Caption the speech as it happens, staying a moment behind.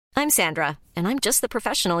I'm Sandra, and I'm just the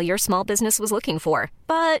professional your small business was looking for.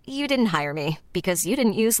 But you didn't hire me because you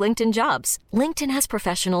didn't use LinkedIn Jobs. LinkedIn has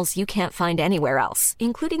professionals you can't find anywhere else,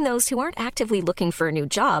 including those who aren't actively looking for a new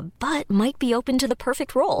job, but might be open to the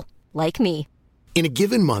perfect role, like me. In a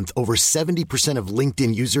given month, over 70% of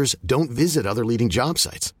LinkedIn users don't visit other leading job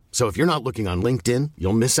sites. So if you're not looking on LinkedIn,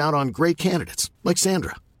 you'll miss out on great candidates like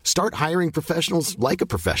Sandra. Start hiring professionals like a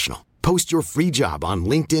professional. Post your free job on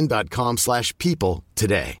linkedin.com/people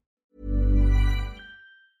today.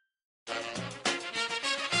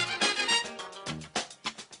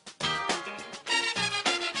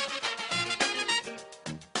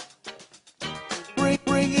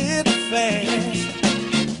 Bring it fast.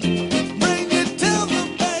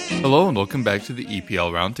 Hello and welcome back to the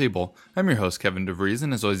EPL Roundtable. I'm your host, Kevin DeVries,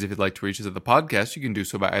 and as always, if you'd like to reach us at the podcast, you can do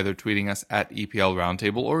so by either tweeting us at EPL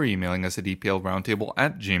Roundtable or emailing us at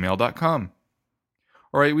eplroundtable@gmail.com.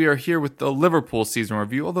 Alright, we are here with the Liverpool season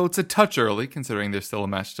review, although it's a touch early, considering there's still a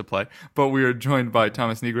match to play, but we are joined by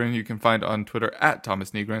Thomas Nygren, who you can find on Twitter at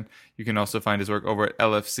Thomas Nygren. You can also find his work over at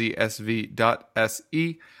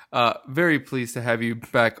lfcsv.se. Very pleased to have you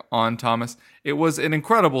back on, Thomas. It was an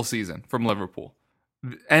incredible season from Liverpool.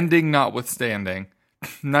 Ending notwithstanding,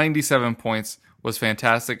 97 points was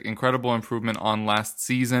fantastic. Incredible improvement on last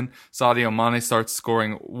season. Sadio Mane starts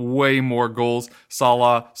scoring way more goals.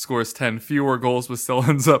 Salah scores 10 fewer goals, but still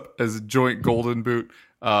ends up as joint Golden Boot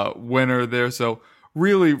winner there. So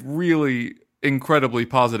really, really incredibly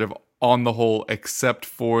positive on the whole, except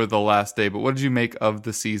for the last day. But what did you make of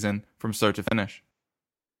the season from start to finish?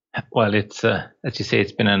 Well, it's as you say,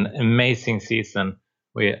 it's been an amazing season.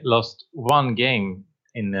 We lost one game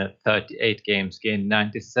in 38 games, gained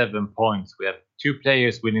 97 points. We have two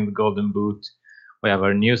players winning the Golden Boot. We have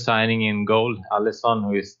our new signing in goal, Alisson,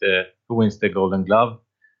 who wins the Golden Glove.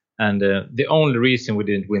 And the only reason we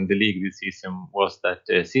didn't win the league this season was that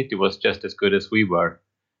City was just as good as we were.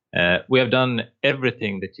 We have done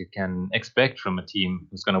everything that you can expect from a team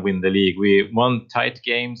who's going to win the league. We won tight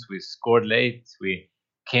games. We scored late. We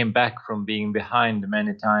came back from being behind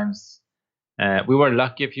many times. We were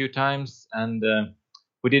lucky a few times, and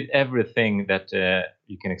we did everything that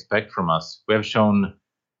you can expect from us.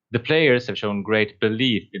 The players have shown great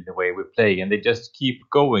belief in the way we play, and they just keep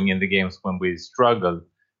going in the games when we struggle.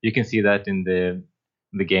 You can see that in the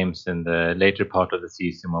games in the later part of the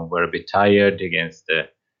season when we're a bit tired against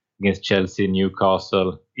Chelsea,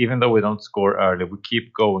 Newcastle. Even though we don't score early, we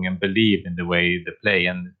keep going and believe in the way they play,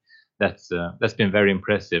 and that's been very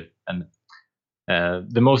impressive. And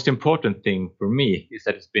the most important thing for me is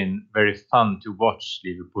that it's been very fun to watch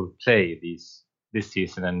Liverpool play this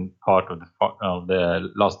season and part of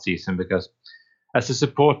the last season, because as a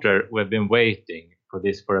supporter, we've been waiting for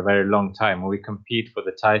this for a very long time, and we compete for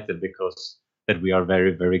the title because that we are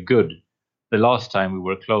very, very good. The last time we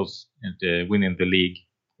were close to winning the league,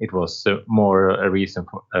 it was more a reason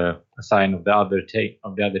for a sign of the other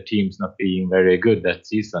teams not being very good that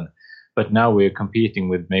season. But now we're competing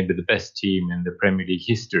with maybe the best team in the Premier League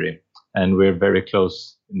history, and we're very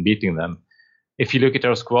close in beating them. If you look at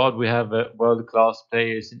our squad, we have world-class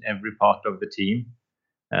players in every part of the team.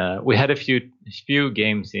 We had a few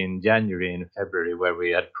games in January and February where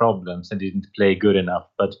we had problems and didn't play good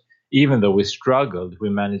enough. But even though we struggled, we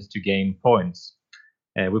managed to gain points.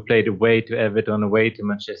 We played away to Everton, away to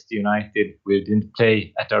Manchester United. We didn't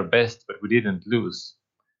play at our best, but we didn't lose.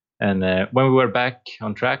 And when we were back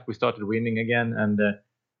on track, we started winning again, and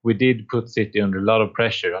we did put City under a lot of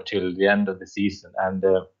pressure until the end of the season. And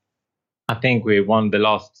I think we won the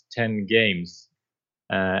last 10 games,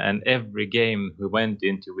 and every game we went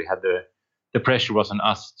into, we had the pressure was on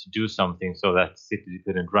us to do something so that City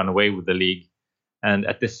couldn't run away with the league. And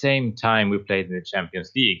at the same time, we played in the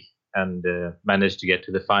Champions League and managed to get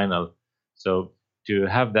to the final. So to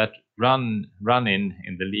have that run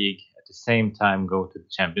in the league, the same time go to the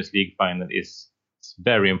Champions League final is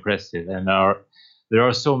very impressive, and there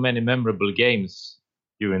are so many memorable games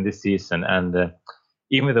during this season, and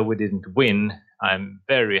even though we didn't win, I'm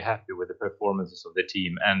very happy with the performances of the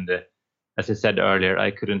team, and as I said earlier,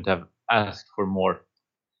 I couldn't have asked for more.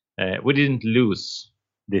 We didn't lose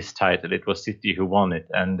this title, it was City who won it,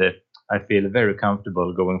 and I feel very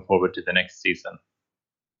comfortable going forward to the next season.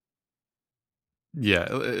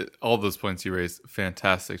 Yeah, all those points you raised,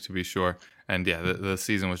 fantastic to be sure. And yeah, the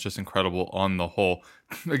season was just incredible on the whole.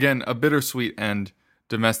 Again, a bittersweet end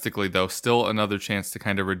domestically, though. Still another chance to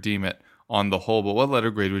kind of redeem it on the whole. But what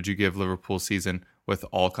letter grade would you give Liverpool's season with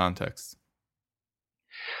all context?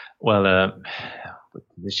 Well,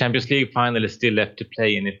 the Champions League final is still left to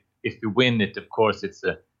play. And if we win it, of course, it's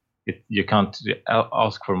you can't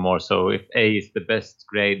ask for more. So if A is the best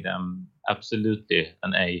grade, absolutely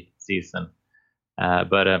an A season.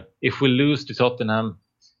 But if we lose to Tottenham,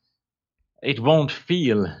 it won't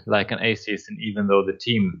feel like an A season, even though the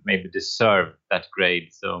team maybe deserve that grade.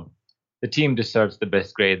 So the team deserves the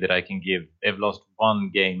best grade that I can give. They've lost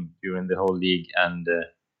one game during the whole league, and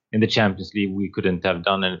in the Champions League, we couldn't have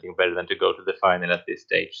done anything better than to go to the final at this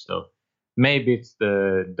stage. So maybe it's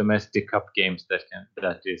the domestic cup games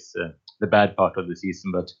that is the bad part of the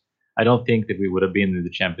season, but I don't think that we would have been in the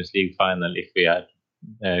Champions League final if we had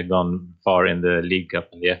gone far in the League Cup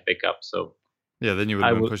and the FA Cup. So yeah, then you would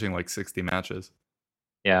have been pushing like 60 matches.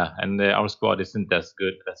 Yeah, and our squad isn't as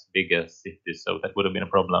good, as big as City, so that would have been a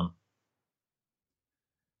problem.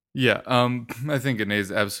 Yeah, I think an A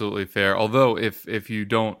is absolutely fair. Although if you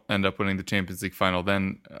don't end up winning the Champions League final,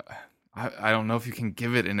 then I don't know if you can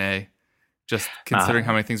give it an A, just considering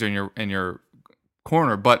how many things are in your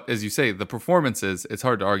corner. But as you say, the performances, it's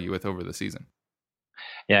hard to argue with over the season.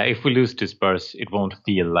 Yeah, if we lose to Spurs, it won't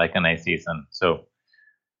feel like an A season. So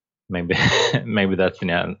maybe that's an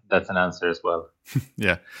answer as well.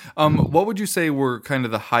 Yeah. What would you say were kind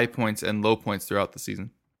of the high points and low points throughout the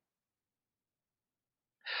season?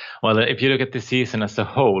 Well, if you look at the season as a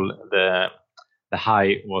whole, the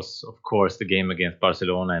high was, of course, the game against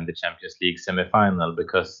Barcelona in the Champions League semi-final,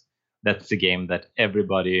 because that's the game that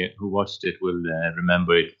everybody who watched it will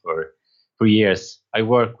remember it for years. I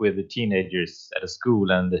work with the teenagers at a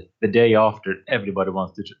school, and the day after, everybody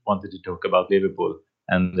wanted to talk about Liverpool,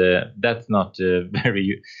 and that's not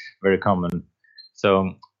very very common.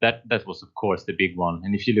 So that was, of course, the big one.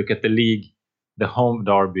 And if you look at the league, the home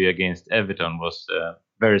derby against Everton was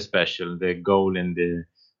very special. The goal in the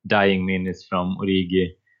dying minutes from Origi,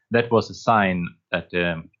 that was a sign that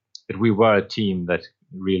we were a team that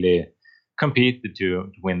really competed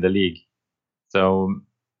to win the league. So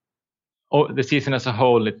the season as a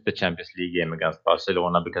whole, it's the Champions League game against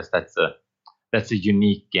Barcelona, because that's a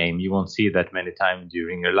unique game. You won't see that many times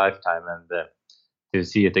during your lifetime, and to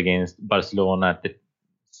see it against Barcelona at the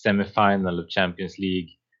semi-final of Champions League,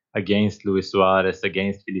 against Luis Suarez,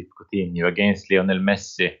 against Philippe Coutinho, against Lionel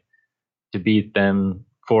Messi, to beat them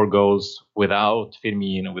 4 goals without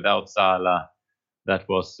Firmino, without Salah, that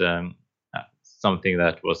was something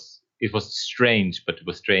that was strange, but it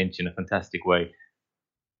was strange in a fantastic way.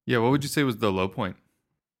 Yeah, what would you say was the low point?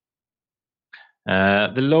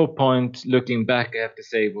 The low point, looking back, I have to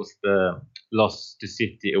say, was the loss to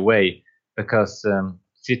City away, because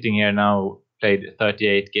sitting here now, played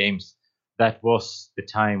 38 games. That was the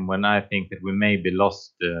time when I think that we maybe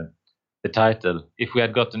lost the title. If we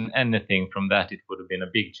had gotten anything from that, it would have been a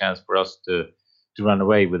big chance for us to run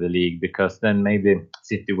away with the league, because then maybe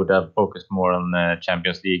City would have focused more on the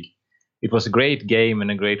Champions League. It was a great game and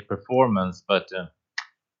a great performance, but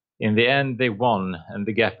in the end they won, and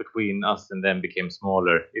the gap between us and them became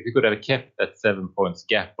smaller. If we could have kept that 7 points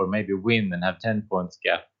gap, or maybe win and have 10 points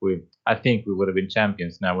gap, I think we would have been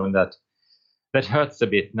champions now, and that hurts a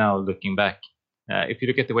bit now looking back. If you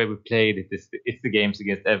look at the way we played, it's the games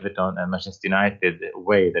against Everton and Manchester United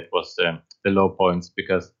way that was the low points,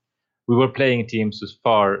 because we were playing teams who's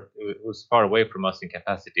far away from us in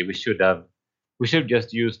capacity. We should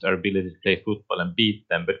just used our ability to play football and beat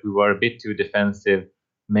them, but we were a bit too defensive,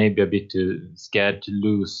 maybe a bit too scared to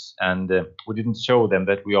lose, and we didn't show them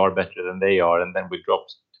that we are better than they are, and then we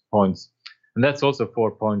dropped points. And that's also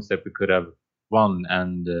 4 points that we could have won,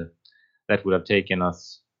 and that would have taken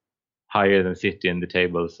us higher than City in the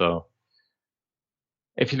table. So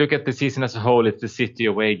if you look at the season as a whole, it's the City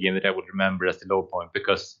away game that I would remember as the low point,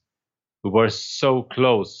 because we were so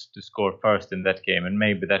close to score first in that game, and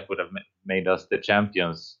maybe that would have made us the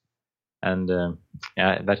champions. And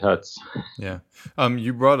that hurts. Yeah.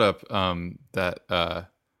 You brought up that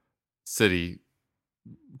City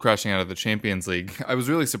crashing out of the Champions League. I was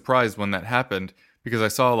really surprised when that happened, because I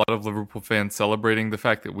saw a lot of Liverpool fans celebrating the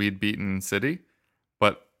fact that we'd beaten City.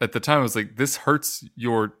 But at the time, I was like, this hurts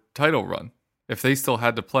your title run. If they still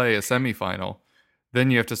had to play a semifinal,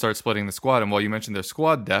 then you have to start splitting the squad. And while you mentioned their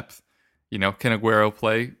squad depth, can Aguero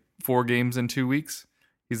play 4 games in 2 weeks?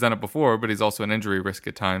 He's done it before, but he's also an injury risk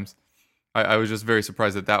at times. I was just very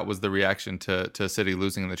surprised that was the reaction to City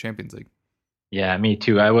losing in the Champions League. Yeah, me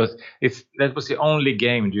too. That was the only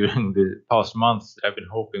game during the past months I've been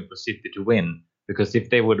hoping for City to win, because if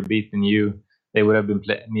they would have beaten you, they would have been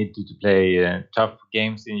needed to play tough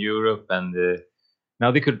games in Europe, and now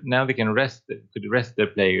they can rest their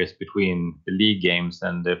players between the league games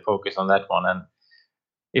and focus on that one. And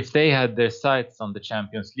if they had their sights on the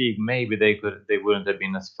Champions League, maybe they wouldn't have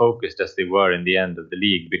been as focused as they were in the end of the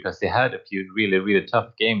league, because they had a few really, really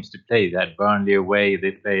tough games to play. They had Burnley away,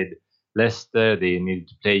 they played Leicester, they needed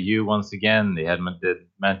to play you once again, they had the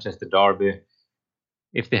Manchester derby.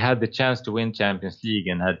 If they had the chance to win Champions League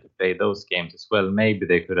and had to play those games as well, maybe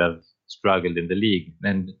they could have struggled in the league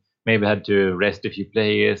and maybe had to rest a few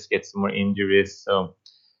players, get some more injuries. So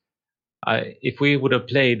if we would have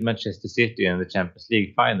played Manchester City in the Champions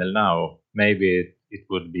League final now, maybe it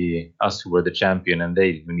would be us who were the champion and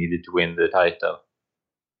they who needed to win the title.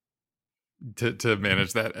 To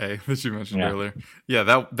manage that that you mentioned earlier.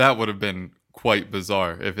 Yeah, that would have been quite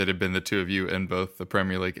bizarre if it had been the two of you in both the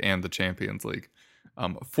Premier League and the Champions League.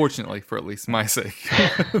 Fortunately, for at least my sake,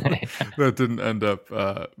 that didn't end up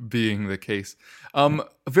being the case.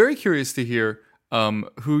 Very curious to hear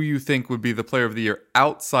who you think would be the player of the year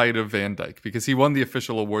outside of Van Dijk, because he won the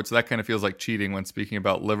official award, so that kind of feels like cheating when speaking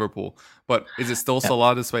about Liverpool. But is it still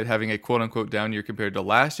Salah despite having a quote-unquote down year compared to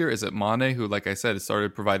last year? Is it Mane, who, like I said, has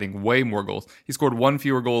started providing way more goals? He scored one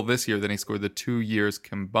fewer goal this year than he scored the 2 years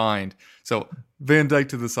combined. So Van Dijk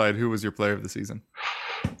to the side, who was your player of the season?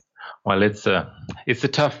 Well, it's a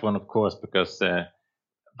tough one, of course, because Van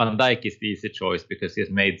Dijk is the easy choice because he has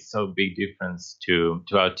made so big difference to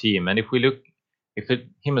our team. And if we look,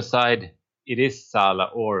 him aside, it is Salah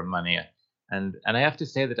or Mane. And I have to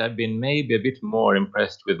say that I've been maybe a bit more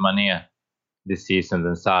impressed with Mane this season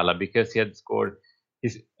than Salah, because he had scored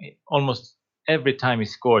almost every time he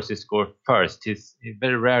scores first. He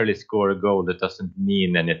very rarely scores a goal that doesn't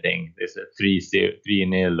mean anything. There's a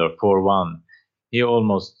 3-0 or 4-1. He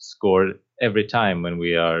almost scored every time when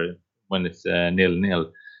it's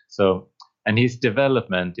 0-0. So, and his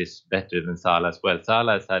development is better than Salah as well.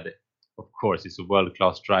 Salah has had, of course, he's a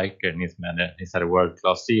world-class striker and he's had a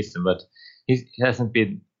world-class season, but he hasn't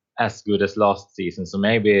been as good as last season. So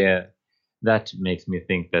maybe that makes me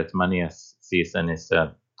think that Mane's season is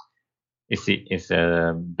better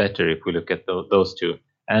if we look at those two.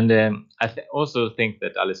 And I also think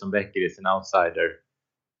that Alisson Becker is an outsider.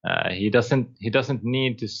 He doesn't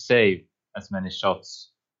need to save as many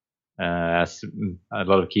shots as a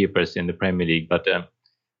lot of keepers in the Premier League, but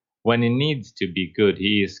when he needs to be good,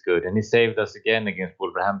 he is good. And he saved us again against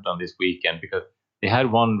Wolverhampton this weekend, because they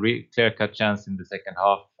had one clear-cut chance in the second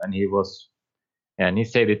half, and he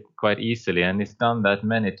saved it quite easily. And he's done that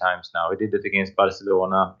many times now. He did it against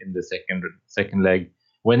Barcelona in the second leg.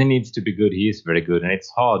 When he needs to be good, he is very good, and it's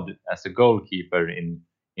hard as a goalkeeper in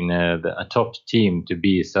a top team to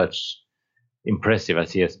be such impressive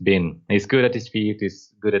as he has been. He's good at his feet,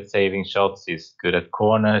 he's good at saving shots, he's good at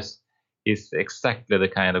corners. He's exactly the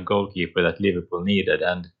kind of goalkeeper that Liverpool needed.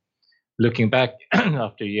 And looking back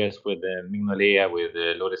after years with Mignolet, with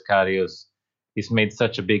Loris Karius, he's made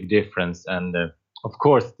such a big difference. And of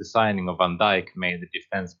course, the signing of Van Dijk made the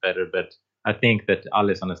defense better, but I think that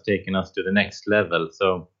Alisson has taken us to the next level.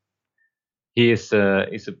 So he is a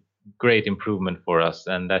great improvement for us,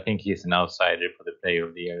 and I think he's an outsider for the player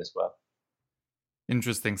of the year as well.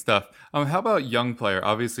 Interesting stuff. How about young player?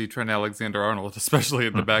 Obviously, Trent Alexander-Arnold, especially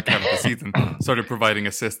in the back half of the season, started providing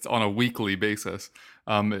assists on a weekly basis.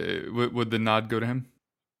 Would the nod go to him?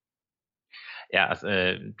 Yeah,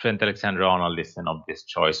 Trent Alexander-Arnold is an obvious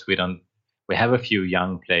choice. We have a few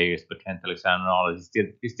young players, but Trent Alexander-Arnold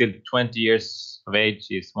is still 20 years of age.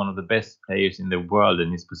 He's one of the best players in the world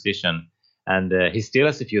in his position. And he still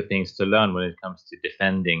has a few things to learn when it comes to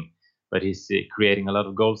defending, but he's creating a lot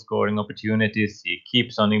of goal-scoring opportunities. He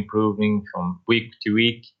keeps on improving from week to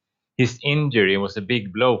week. His injury was a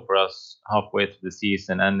big blow for us halfway through the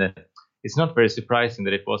season, and it's not very surprising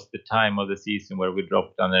that it was the time of the season where we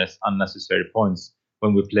dropped unnecessary points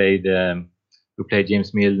when we played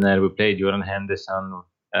James Milner, we played Jordan Henderson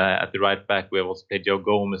at the right back. We have also played Joe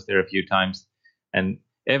Gomez there a few times, and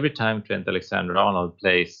every time Trent Alexander-Arnold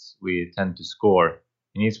plays, we tend to score.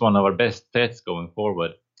 And he's one of our best threats going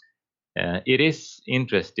forward. It is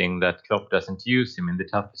interesting that Klopp doesn't use him in the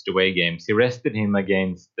toughest away games. He rested him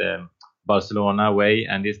against Barcelona away,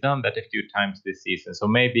 and he's done that a few times this season. So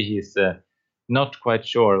maybe he's not quite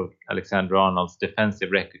sure of Alexander-Arnold's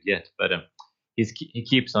defensive record yet, but he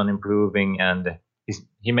keeps on improving, and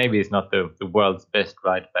he maybe is not the world's best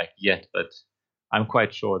right back yet, but I'm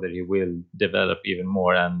quite sure that he will develop even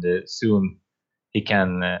more, and soon he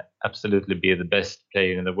can absolutely be the best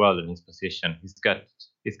player in the world in his position.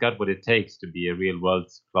 He's got what it takes to be a real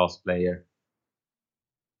world-class player.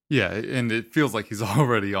 Yeah, and it feels like he's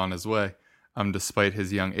already on his way, despite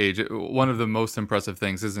his young age. One of the most impressive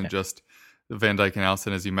things isn't just Van Dijk and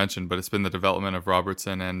Alisson, as you mentioned, but it's been the development of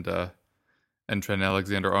Robertson and and Trent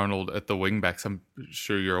Alexander-Arnold at the wingbacks. I'm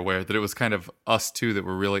sure you're aware that it was kind of us two that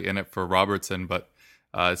were really in it for Robertson, but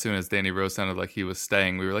as soon as Danny Rose sounded like he was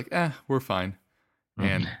staying, we were like, we're fine.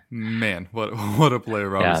 And man, what a player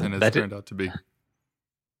Robertson has turned out to be.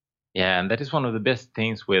 Yeah, and that is one of the best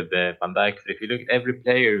things with Van Dijk. If you look at every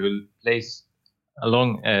player who plays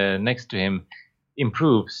along next to him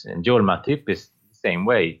improves, and Joel Matip is the same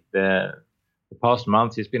way. The past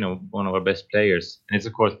months he's been one of our best players, and it's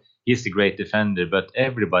of course he's a great defender, but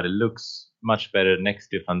everybody looks much better next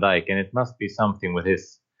to Van Dijk, and it must be something with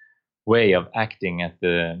his way of acting at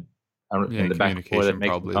in the back four that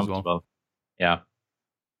makes him comfortable. Well. Yeah.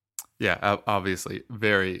 Yeah, obviously,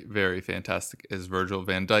 very, very fantastic is Virgil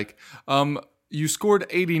van Dijk. You scored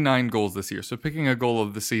 89 goals this year, so picking a goal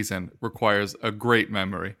of the season requires a great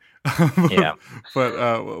memory. Yeah.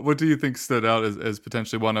 But what do you think stood out as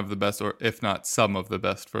potentially one of the best, or if not some of the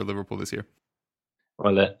best, for Liverpool this year?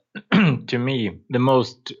 Well, to me, the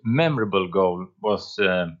most memorable goal was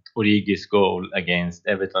Origi's goal against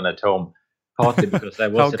Everton at home, partly because I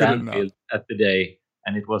was at Anfield at the day,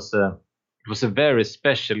 and it was a very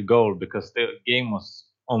special goal because the game was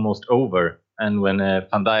almost over, and when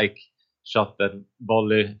Van Dijk shot that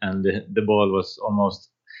volley and the ball was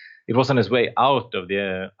on its way out of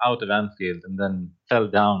Anfield and then fell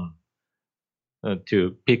down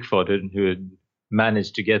to Pickford, who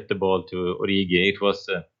managed to get the ball to Origi. It was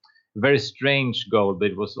a very strange goal,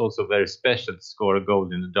 but it was also very special to score a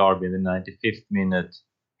goal in the derby in the 95th minute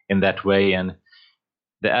in that way. And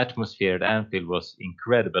the atmosphere at Anfield was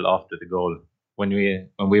incredible after the goal. When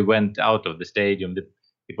we went out of the stadium,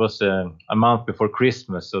 it was a month before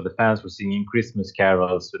Christmas, so the fans were singing Christmas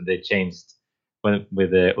carols when they changed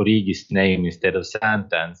with Origi's name instead of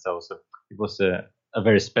Santa, and so it was a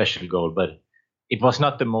very special goal. But it was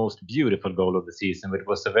not the most beautiful goal of the season, but it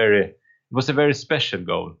was a very special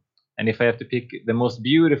goal. And if I have to pick the most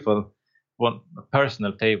beautiful one, a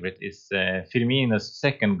personal favorite is Firmino's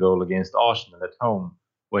second goal against Arsenal at home,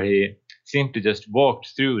 where he simply just walked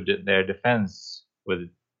through their defense with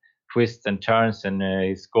twists and turns, and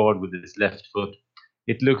he scored with his left foot.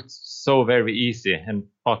 It looked so very easy, and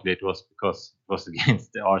partly it was because it was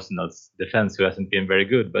against the Arsenal's defense, who hasn't been very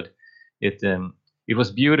good. But it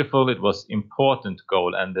was beautiful. It was important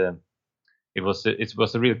goal, and it was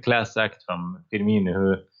a real class act from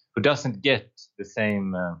Firmino, who doesn't get the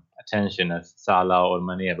same attention as Salah or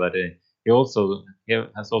Mane, but he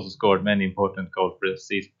has also scored many important goals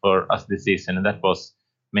for us this season, and that was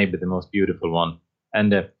maybe the most beautiful one.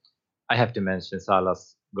 And I have to mention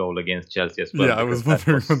Salah's goal against Chelsea as well. Yeah, I was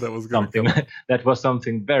wondering when that was going to come. That was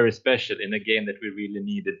something very special in a game that we really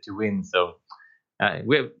needed to win. So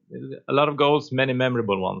we have a lot of goals, many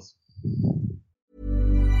memorable ones.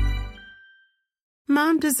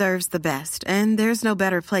 Mom deserves the best, and there's no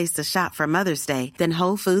better place to shop for Mother's Day than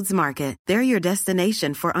Whole Foods Market. They're your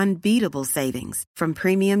destination for unbeatable savings, from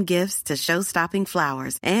premium gifts to show-stopping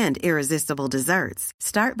flowers and irresistible desserts.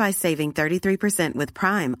 Start by saving 33% with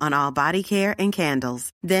Prime on all body care and candles.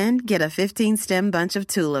 Then get a 15-stem bunch of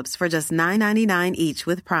tulips for just $9.99 each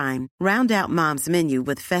with Prime. Round out Mom's menu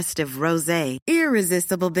with festive rosé,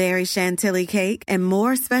 irresistible berry chantilly cake, and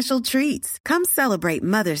more special treats. Come celebrate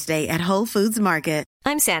Mother's Day at Whole Foods Market.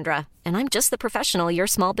 I'm Sandra, and I'm just the professional your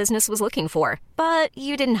small business was looking for. But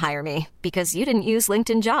you didn't hire me because you didn't use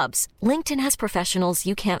LinkedIn Jobs. LinkedIn has professionals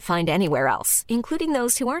you can't find anywhere else, including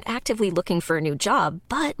those who aren't actively looking for a new job,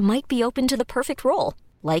 but might be open to the perfect role,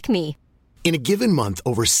 like me. In a given month,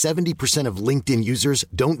 over 70% of LinkedIn users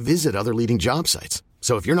don't visit other leading job sites.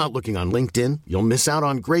 So if you're not looking on LinkedIn, you'll miss out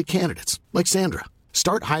on great candidates like Sandra.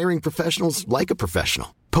 Start hiring professionals like a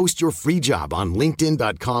professional. Post your free job on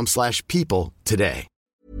linkedin.com/people today.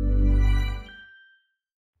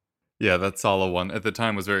 Yeah, that Salah one at the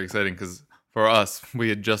time was very exciting because for us, we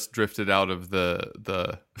had just drifted out of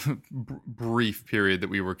the brief period that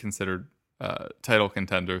we were considered title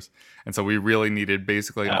contenders. And so we really needed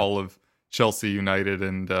basically all of Chelsea, United,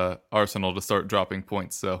 and Arsenal to start dropping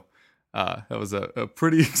points. So that was a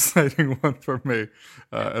pretty exciting one for me,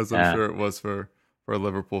 as I'm sure it was for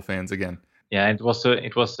Liverpool fans again. Yeah, it was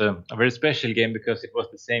a very special game because it was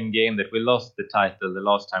the same game that we lost the title the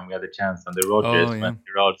last time we had a chance under Rodgers when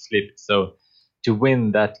Gerrard slipped. So to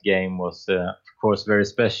win that game was, of course, very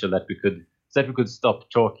special that we could stop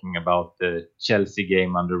talking about the Chelsea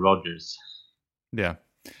game under Rodgers. Yeah,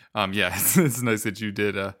 it's nice that you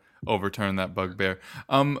did overturn that bugbear.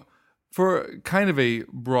 For kind of a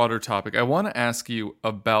broader topic, I want to ask you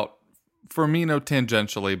about Firmino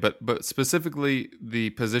tangentially, but specifically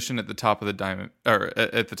the position at the top of the diamond, or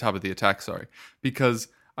at the top of the attack. Sorry, because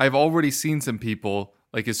I've already seen some people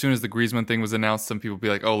Like as soon as the Griezmann thing was announced, some people be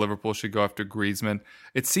like, "Oh, Liverpool should go after Griezmann."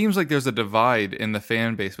 It seems like there's a divide in the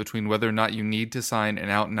fan base between whether or not you need to sign an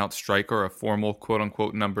out-and-out striker, a formal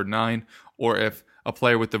quote-unquote number 9, or if a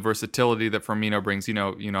player with the versatility that Firmino brings.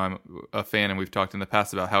 I'm a fan, and we've talked in the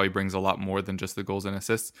past about how he brings a lot more than just the goals and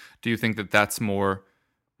assists. Do you think that that's more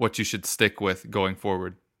what you should stick with going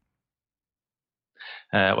forward?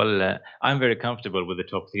 I'm very comfortable with the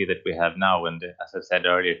top 3 that we have now, and as I said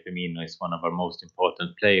earlier, Firmino is one of our most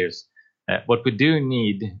important players. What we do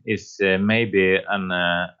need is maybe an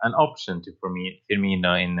option to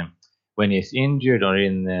Firmino when he's injured or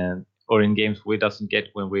in games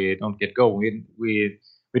when we don't get going. We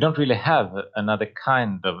don't really have another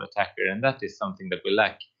kind of attacker, and that is something that we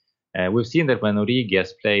lack. We've seen that when Origi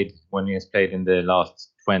has played in the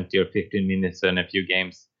last 20 or 15 minutes in a few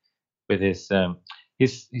games with his.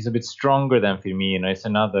 He's a bit stronger than Firmino. It's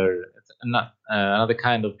another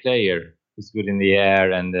kind of player who's good in the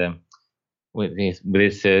air and with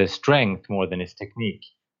his strength more than his technique.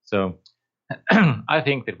 So I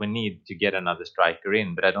think that we need to get another striker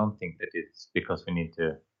in, but I don't think that it's because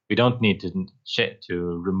we don't need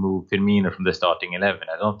to remove Firmino from the starting 11.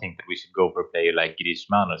 I don't think that we should go for a player like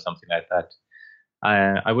Griezmann or something like that.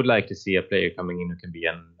 I would like to see a player coming in who can be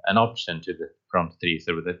an option to the front 3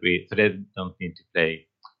 so they don't need to play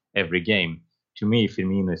every game. To me,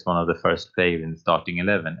 Firmino is one of the first players in the starting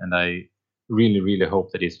 11, and I really, really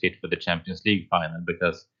hope that he's fit for the Champions League final,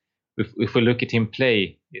 because if we look at him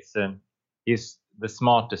play, he's the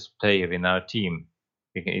smartest player in our team.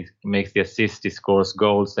 He makes the assist, he scores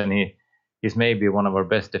goals, and he's maybe one of our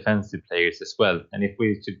best defensive players as well. And if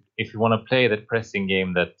we want to play that pressing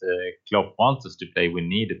game that Klopp wants us to play, we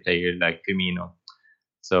need a player like Firmino.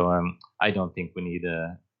 So I don't think we need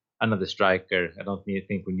another striker. I don't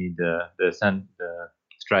think we need the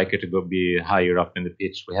striker to go be higher up in the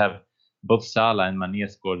pitch. We have both Salah and Mane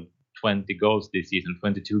scored 20 goals this season,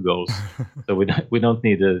 22 goals. So we don't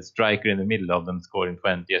need a striker in the middle of them scoring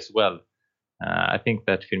 20 as well. I think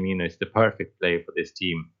that Firmino is the perfect player for this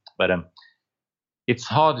team. But it's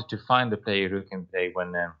hard to find a player who can play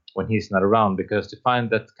when he's not around, because to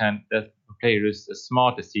find that player who's as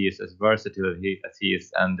smart as he is, as versatile as he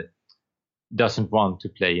is, and doesn't want to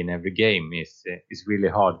play in every game is really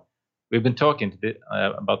hard. We've been talking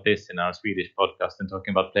about this in our Swedish podcast, and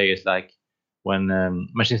talking about players like when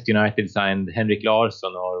Manchester United signed Henrik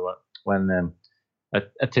Larsson, or when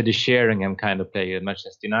a Teddy Sheringham kind of player at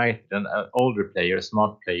Manchester United, an older player, a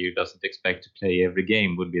smart player who doesn't expect to play every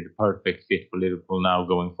game, would be the perfect fit for Liverpool now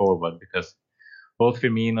going forward, because both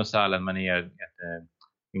Firmino, Salah, and Mane are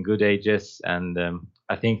in good ages, and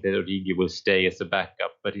I think that Origi will stay as a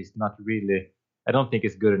backup, but he's not really. I don't think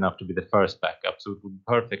it's good enough to be the first backup, so it would be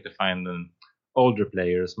perfect to find an older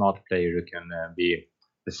player, a smart player who can be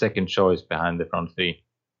the second choice behind the front 3.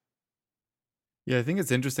 Yeah, I think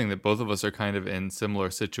it's interesting that both of us are kind of in similar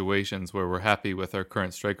situations where we're happy with our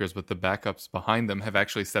current strikers, but the backups behind them have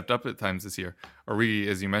actually stepped up at times this year. Origi,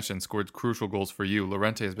 as you mentioned, scored crucial goals for you.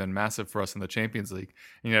 Llorente has been massive for us in the Champions League.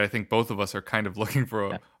 And yet I think both of us are kind of looking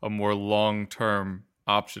for a more long-term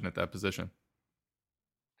option at that position.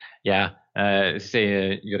 Yeah,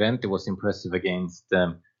 Llorente was impressive against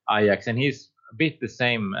Ajax, and he's a bit the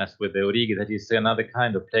same as with Origi, that he's another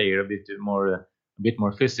kind of player, a bit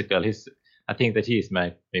more physical. I think that he is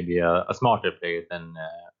maybe a smarter player than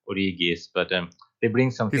Origi is, but they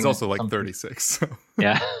bring something. He's also like 36. So.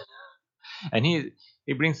 Yeah, and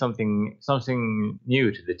he brings something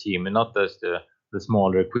new to the team, and not just the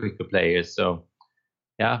smaller, quicker players. So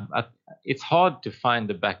yeah, it's hard to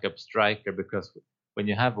find a backup striker, because when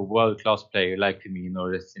you have a world-class player like Firmino,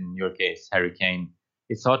 or as in your case, Harry Kane,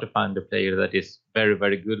 it's hard to find a player that is very,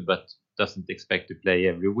 very good but doesn't expect to play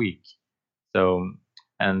every week. So.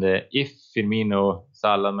 And if Firmino,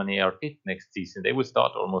 Salah, Mane are fit next season, they will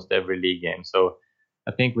start almost every league game. So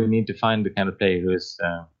I think we need to find the kind of player who is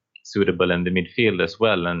suitable in the midfield as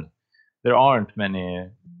well. And there aren't many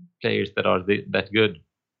players that are that good.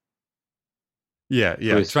 Yeah.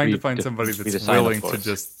 Trying to find somebody that's willing to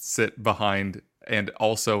just sit behind and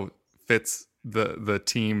also fits the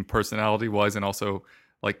team personality-wise, and also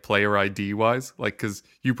like player ID-wise. Like, because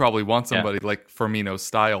you probably want somebody like Firmino's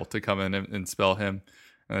style to come in and spell him.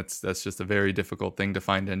 That's just a very difficult thing to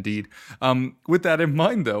find indeed. With that in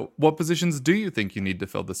mind, though, what positions do you think you need to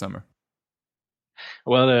fill this summer?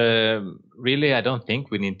 Well, really, I don't think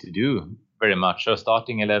we need to do very much. Our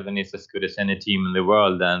starting 11 is as good as any team in the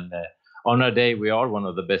world, and on our day, we are one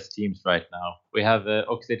of the best teams right now. We have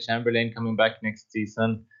Oxlade-Chamberlain coming back next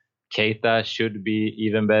season. Keita should be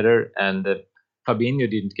even better, and Fabinho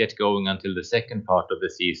didn't get going until the second part of the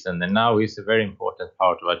season, and now he's a very important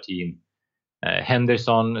part of our team.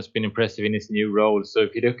 Henderson has been impressive in his new role. So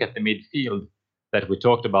if you look at the midfield that we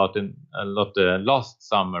talked about a lot last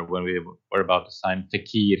summer when we were about to sign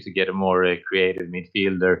Fekir to get a more creative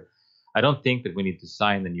midfielder, I don't think that we need to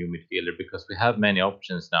sign a new midfielder because we have many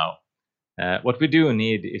options now. What we do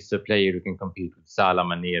need is a player who can compete with Salah,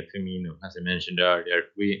 Mane, Firmino, as I mentioned earlier.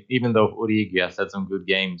 Even though Origi has had some good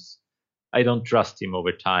games, I don't trust him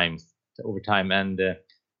over time. And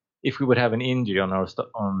if we would have an injury on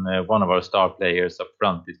one of our star players up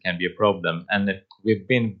front, it can be a problem. And we've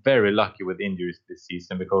been very lucky with injuries this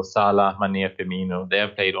season because Salah, Mane, Firmino, they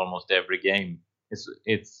have played almost every game.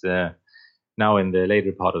 It's now in the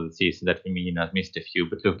later part of the season that Firmino has missed a few,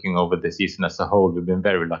 but looking over the season as a whole, we've been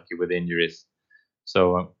very lucky with injuries.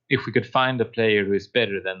 So if we could find a player who is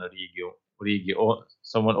better than Origi, or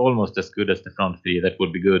someone almost as good as the front three, that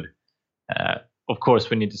would be good. Of course,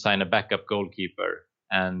 we need to sign a backup goalkeeper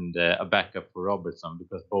and a backup for Robertson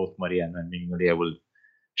because both Mariano and Mignolet will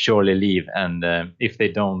surely leave. And if they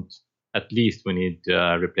don't, at least we need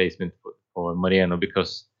a replacement for Mariano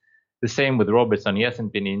because the same with Robertson. He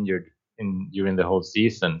hasn't been injured during the whole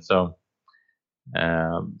season. So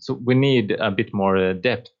we need a bit more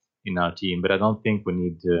depth in our team, but I don't think we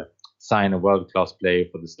need to sign a world-class player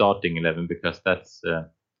for the starting 11 because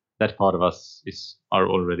that part of us are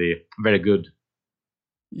already very good.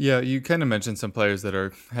 Yeah, you kind of mentioned some players that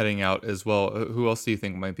are heading out as well. Who else do you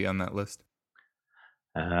think might be on that list?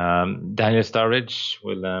 Daniel Sturridge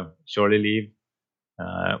will surely leave.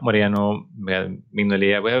 Mariano,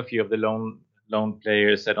 Mignolet. We have a few of the loan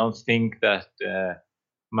players. I don't think that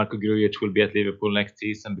Marko Grujic will be at Liverpool next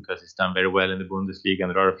season because he's done very well in the Bundesliga,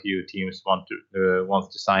 and there are a few teams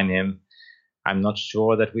wants to sign him. I'm not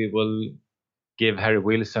sure that we will give Harry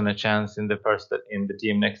Wilson a chance in the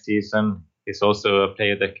team next season. He's also a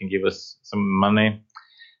player that can give us some money.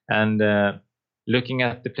 And looking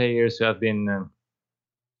at the players who have been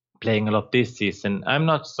playing a lot this season, I'm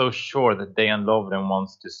not so sure that Dejan Lovren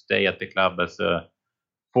wants to stay at the club as a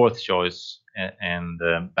fourth choice and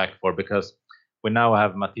back four because we now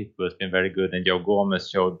have Matip, who has been very good, and Joe Gomez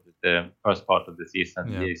showed the first part of the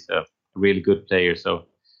season. Yeah. He's a really good player. So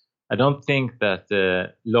I don't think that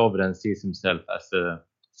Lovren sees himself as a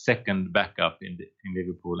second backup in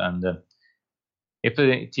Liverpool. And if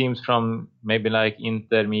the teams from maybe like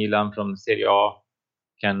Inter, Milan from Serie A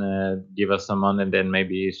can give us some money, then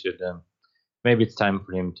maybe he should. Maybe it's time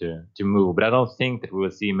for him to move. But I don't think that we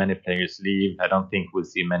will see many players leave. I don't think we'll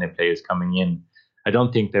see many players coming in. I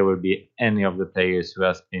don't think there will be any of the players who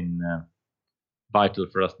has been vital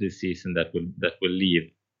for us this season that will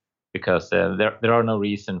leave, because there are no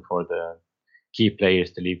reason for the key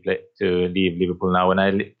players to leave Liverpool now. And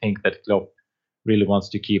I think that Klopp really wants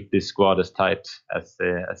to keep this squad as tight as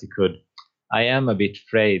he could. I am a bit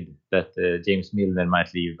afraid that James Milner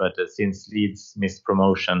might leave, but since Leeds missed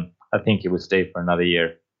promotion, I think he will stay for another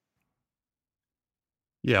year.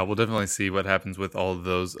 Yeah, we'll definitely see what happens with all of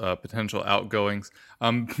those potential outgoings.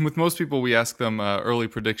 With most people, we ask them early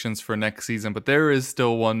predictions for next season, but there is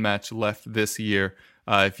still one match left this year.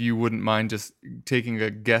 If you wouldn't mind just taking a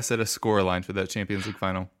guess at a scoreline for that Champions League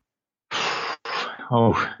final.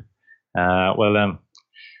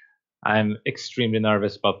 I'm extremely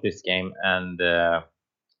nervous about this game, and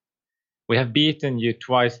we have beaten you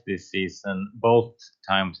twice this season. Both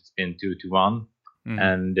times it's been 2-1,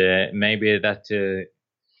 and maybe that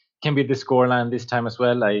can be the scoreline this time as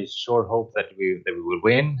well. I sure hope that we will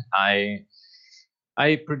win.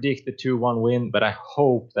 I predict a 2-1 win, but I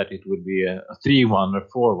hope that it would be a 3-1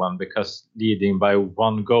 or 4-1, because leading by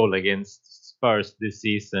 1 goal against Spurs this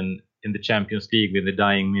season in the Champions League in the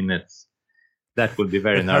dying minutes, that would be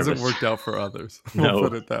very nervous. It hasn't worked out for others. We'll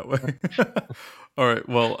put it that way. All right.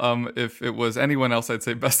 Well, if it was anyone else, I'd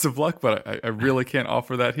say best of luck, but I really can't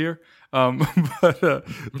offer that here. But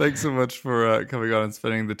thanks so much for coming on and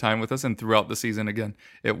spending the time with us. And throughout the season, again,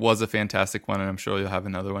 it was a fantastic one, and I'm sure you'll have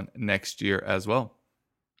another one next year as well.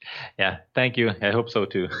 Yeah, thank you. I hope so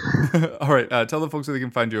too. All right. Tell the folks where they can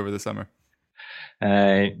find you over the summer.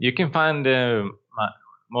 You can find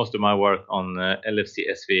most of my work on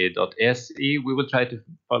lfcsv.se. We will try to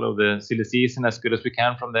follow the silly season as good as we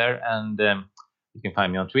can from there. And you can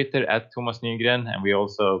find me on Twitter at Thomas Nygren. And we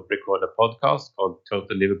also record a podcast called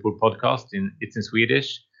Total Liverpool Podcast. It's in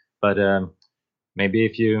Swedish. But maybe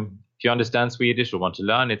if you understand Swedish or want to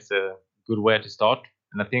learn, it's a good way to start.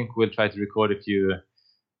 And I think we'll try to record a few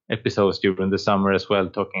episodes during the summer as well,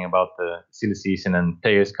 talking about the silly season and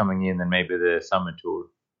players coming in and maybe the summer tour.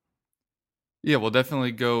 Yeah, we'll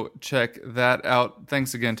definitely go check that out.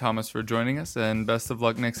 Thanks again, Thomas, for joining us, and best of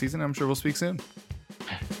luck next season. I'm sure we'll speak soon.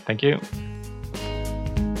 Thank you.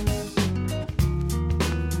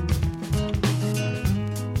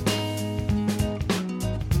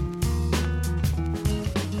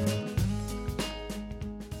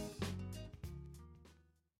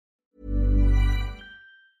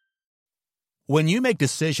 When you make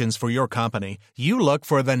decisions for your company, you look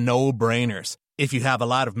for the no-brainers. If you have a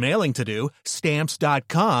lot of mailing to do,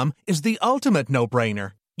 Stamps.com is the ultimate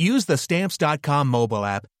no-brainer. Use the Stamps.com mobile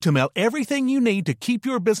app to mail everything you need to keep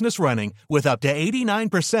your business running with up to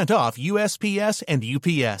 89% off USPS and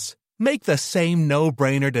UPS. Make the same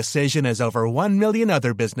no-brainer decision as over 1 million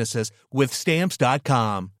other businesses with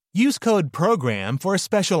Stamps.com. Use code PROGRAM for a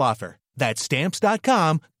special offer. That's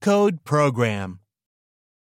Stamps.com, code PROGRAM.